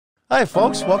Hi,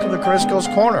 folks. Welcome to Crisco's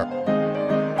Corner.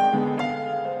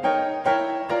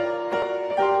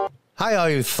 Hi, all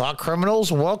you thought criminals.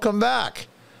 Welcome back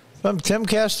from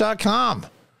timcast.com.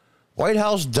 White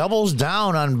House doubles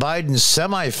down on Biden's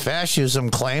semi-fascism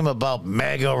claim about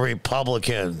MAGA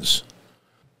Republicans.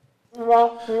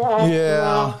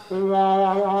 Yeah.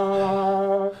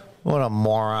 What a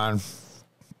moron.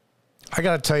 I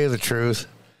got to tell you the truth.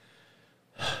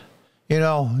 You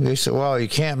know, they said, well, you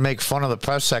can't make fun of the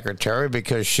press secretary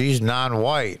because she's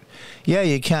non-white. Yeah,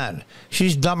 you can.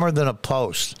 She's dumber than a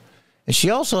post. And she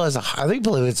also has, I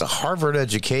believe it's a Harvard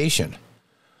education.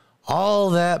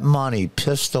 All that money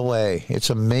pissed away. It's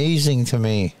amazing to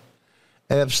me.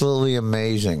 Absolutely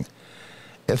amazing.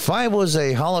 If I was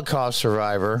a Holocaust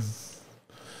survivor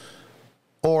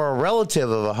or a relative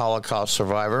of a Holocaust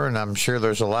survivor, and I'm sure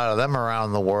there's a lot of them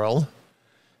around the world,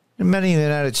 many in the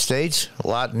United States, a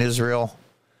lot in Israel,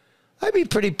 I'd be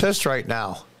pretty pissed right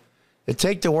now to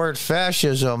take the word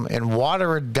fascism and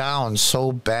water it down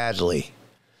so badly.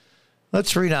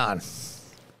 Let's read on.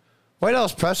 White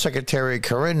House Press Secretary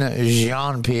Karine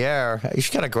Jean-Pierre,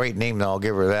 she's got a great name though, I'll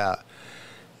give her that,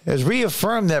 has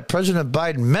reaffirmed that President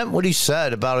Biden meant what he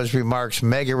said about his remarks,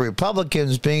 MAGA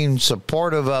Republicans being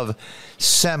supportive of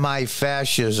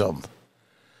semi-fascism.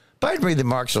 Biden made the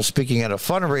remarks while speaking at a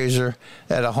fundraiser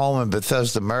at a home in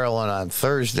Bethesda, Maryland on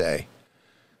Thursday.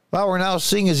 What we're now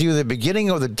seeing is either the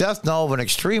beginning or the death knell of an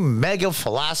extreme MAGA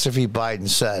philosophy, Biden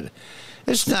said.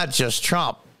 It's not just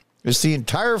Trump. It's the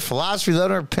entire philosophy that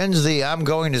underpins the I'm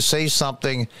going to say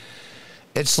something.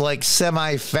 It's like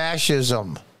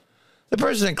semi-fascism. The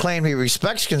president claimed he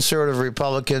respects conservative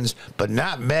Republicans, but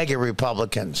not MAGA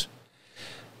Republicans.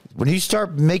 When you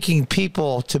start making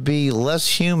people to be less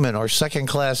human or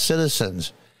second-class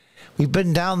citizens, we've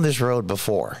been down this road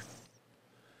before.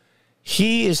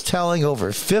 He is telling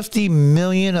over 50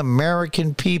 million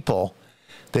American people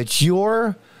that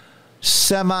you're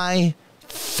semi-fascist.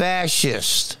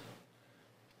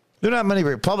 There are not many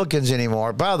Republicans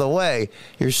anymore. By the way,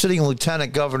 your sitting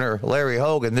Lieutenant Governor Larry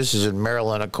Hogan, this is in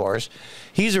Maryland, of course,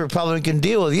 he's a Republican can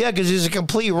deal with. Yeah, because he's a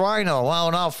complete rhino. Well,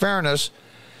 in all fairness,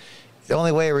 the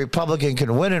only way a Republican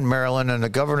can win in Maryland and the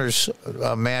governor's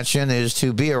mansion is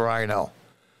to be a rhino.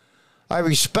 I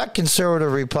respect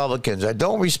conservative Republicans. I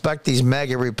don't respect these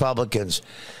MAGA Republicans.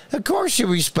 Of course you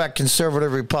respect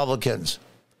conservative Republicans.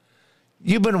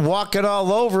 You've been walking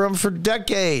all over them for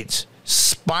decades.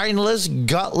 Spineless,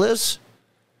 gutless.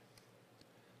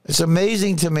 It's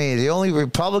amazing to me. The only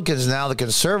Republicans now, the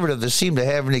conservatives, that seem to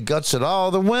have any guts at all,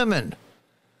 are the women.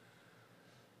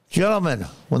 Gentlemen,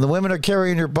 when the women are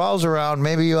carrying your balls around,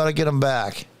 maybe you ought to get them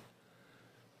back.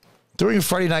 During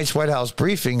Friday night's White House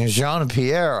briefing,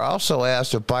 Jean-Pierre also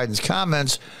asked if Biden's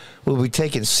comments will be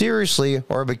taken seriously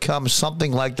or become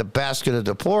something like the basket of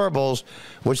deplorables,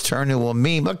 which turned into a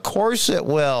meme. Of course it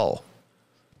will.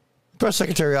 The press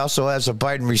secretary also asked if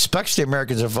Biden respects the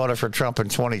Americans who voted for Trump in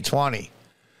 2020.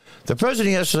 The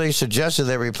president yesterday suggested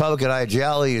that Republican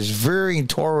ideology is veering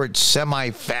toward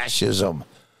semi-fascism.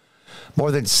 More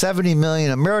than 70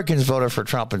 million Americans voted for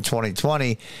Trump in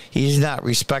 2020. He does not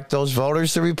respect those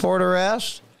voters, the reporter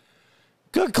asked.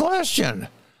 Good question.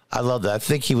 I love that. I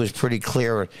think he was pretty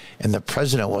clear, and the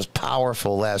president was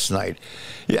powerful last night.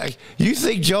 Yeah, you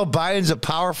think Joe Biden's a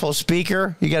powerful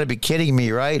speaker? You got to be kidding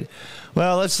me, right?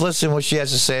 Well, let's listen to what she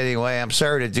has to say anyway. I'm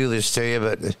sorry to do this to you,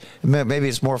 but maybe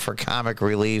it's more for comic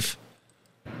relief.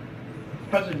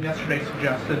 The president yesterday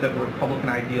suggested that the Republican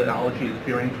ideology is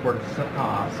veering towards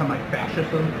semi-fascism.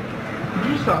 Could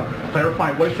you just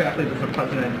clarify what exactly does the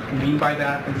president mean by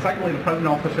that? And secondly, the president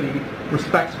also said he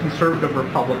respects conservative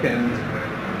Republicans,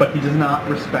 but he does not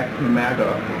respect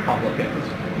MAGA Republicans.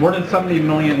 More than 70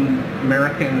 million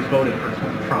Americans voted for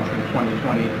Trump in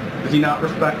 2020. Does he not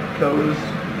respect those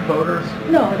voters?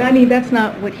 No, I mean, that's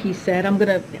not what he said.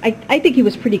 I think he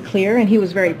was pretty clear, and he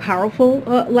was very powerful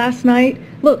last night.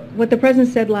 Look, what the president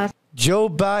said last. Joe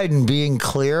Biden being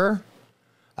clear?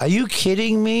 Are you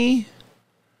kidding me?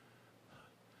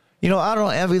 You know, I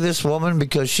don't envy this woman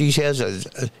because she has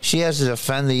to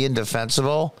defend the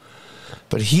indefensible.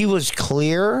 But he was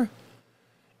clear,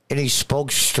 and he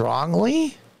spoke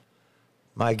strongly.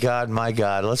 My God, my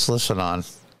God. Let's listen on.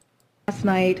 Last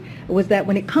night was that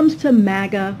when it comes to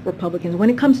MAGA Republicans,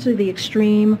 when it comes to the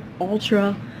extreme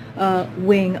ultra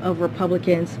wing of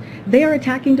Republicans, they are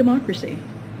attacking democracy,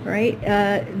 right?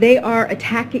 They are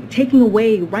taking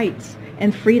away rights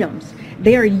and freedoms.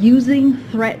 They are using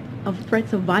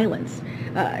threats of violence.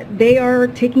 They are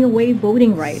taking away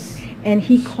voting rights. And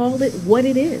he called it what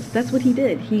it is. That's what he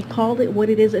did. He called it what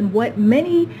it is, and what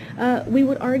many, we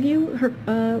would argue,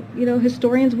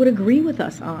 historians would agree with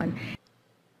us on.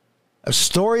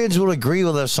 Historians will agree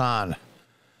with us on.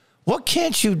 What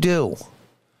can't you do?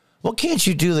 What can't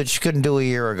you do that you couldn't do a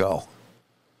year ago?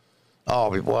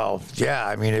 Oh, well, yeah.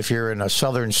 I mean, if you're in a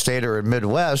southern state or a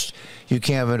Midwest, you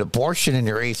can't have an abortion in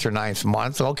your 8th or 9th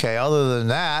month. Okay, other than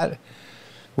that,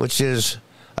 which is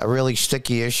a really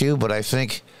sticky issue, but I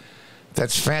think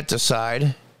that's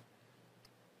fanticide.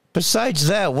 Besides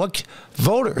that,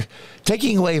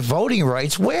 taking away voting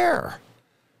rights, where?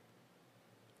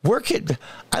 I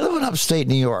live in upstate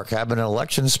New York. I've been an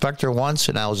election inspector once,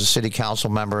 and I was a city council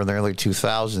member in the early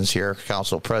 2000s here,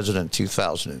 council president in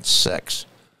 2006.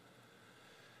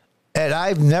 And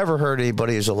I've never heard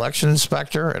anybody as election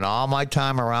inspector in all my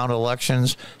time around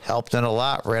elections, helped in a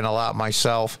lot, ran a lot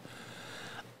myself.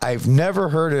 I've never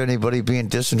heard of anybody being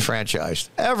disenfranchised,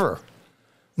 ever.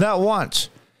 Not once.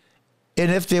 And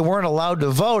if they weren't allowed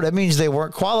to vote, that means they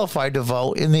weren't qualified to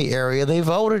vote in the area they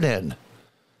voted in.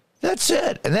 That's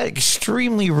it. And that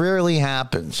extremely rarely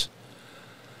happens.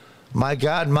 My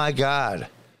God, my God.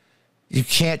 You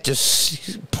can't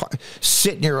just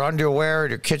sit in your underwear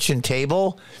at your kitchen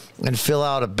table and fill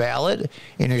out a ballot,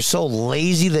 and you're so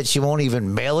lazy that you won't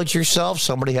even mail it yourself.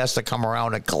 Somebody has to come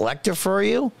around and collect it for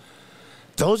you.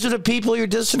 Those are the people you're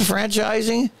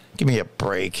disenfranchising? Give me a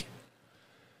break.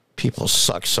 People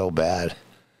suck so bad.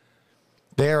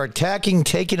 They are attacking,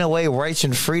 taking away rights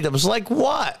and freedoms. Like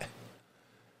what?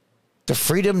 The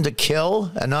freedom to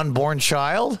kill an unborn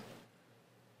child?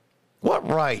 What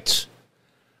rights?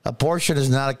 Abortion is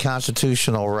not a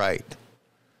constitutional right.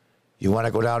 You want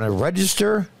to go down and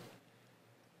register?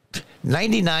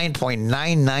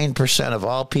 99.99% of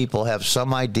all people have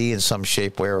some ID in some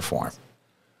shape, way, or form.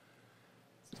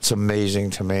 It's amazing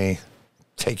to me,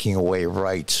 taking away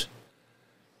rights.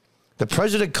 The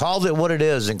president called it what it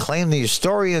is and claimed the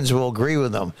historians will agree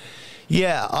with him.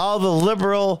 Yeah, all the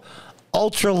liberal,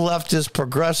 ultra-leftist,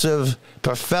 progressive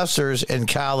professors in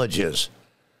colleges.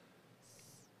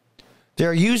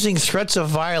 They're using threats of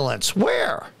violence.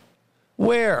 Where?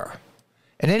 Where?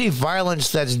 And any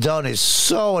violence that's done is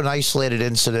so an isolated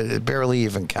incident, it barely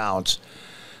even counts.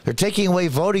 They're taking away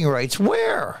voting rights.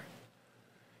 Where?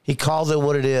 He called it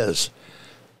what it is.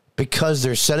 Because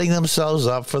they're setting themselves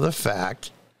up for the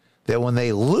fact that when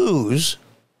they lose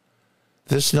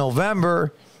this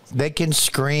November, they can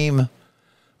scream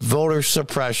voter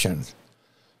suppression.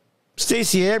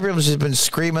 Stacey Abrams has been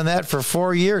screaming that for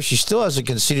 4 years. She still hasn't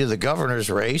conceded the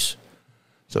governor's race.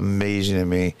 It's amazing to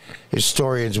me.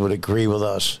 Historians would agree with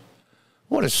us.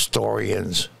 What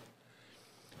historians?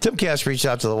 Tim Cass reached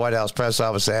out to the White House press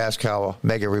office to ask how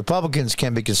MAGA Republicans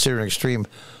can be considered an extreme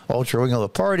ultra-wing of the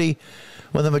party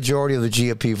when the majority of the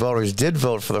GOP voters did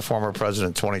vote for the former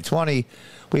president in 2020.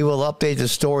 We will update the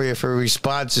story if a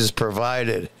response is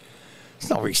provided.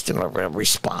 There's no reason to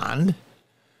respond.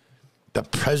 The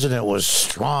president was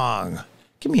strong.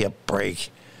 Give me a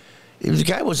break. The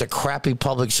guy was a crappy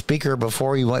public speaker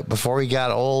before he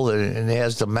got old and he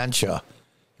has dementia.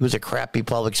 He was a crappy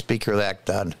public speaker that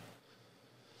done.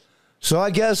 So I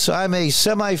guess I'm a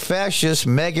semi-fascist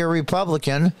MAGA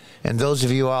Republican, and those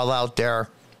of you all out there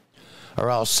are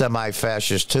all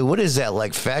semi-fascist too. What is that,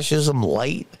 like fascism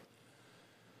light?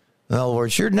 In other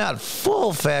words, you're not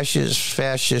full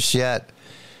fascist yet,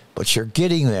 but you're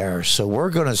getting there. So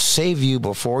we're going to save you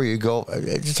before you go.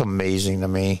 It's amazing to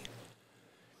me.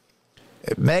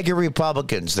 MAGA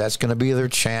Republicans, that's going to be their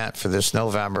chant for this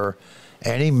November.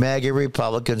 Any MAGA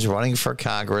Republicans running for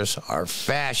Congress are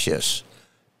fascists,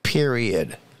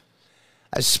 period.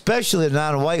 Especially the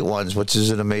non-white ones, which is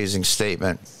an amazing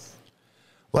statement.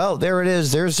 Well, there it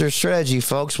is. There's their strategy,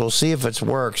 folks. We'll see if it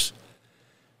works.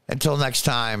 Until next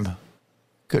time,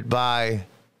 goodbye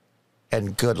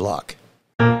and good luck.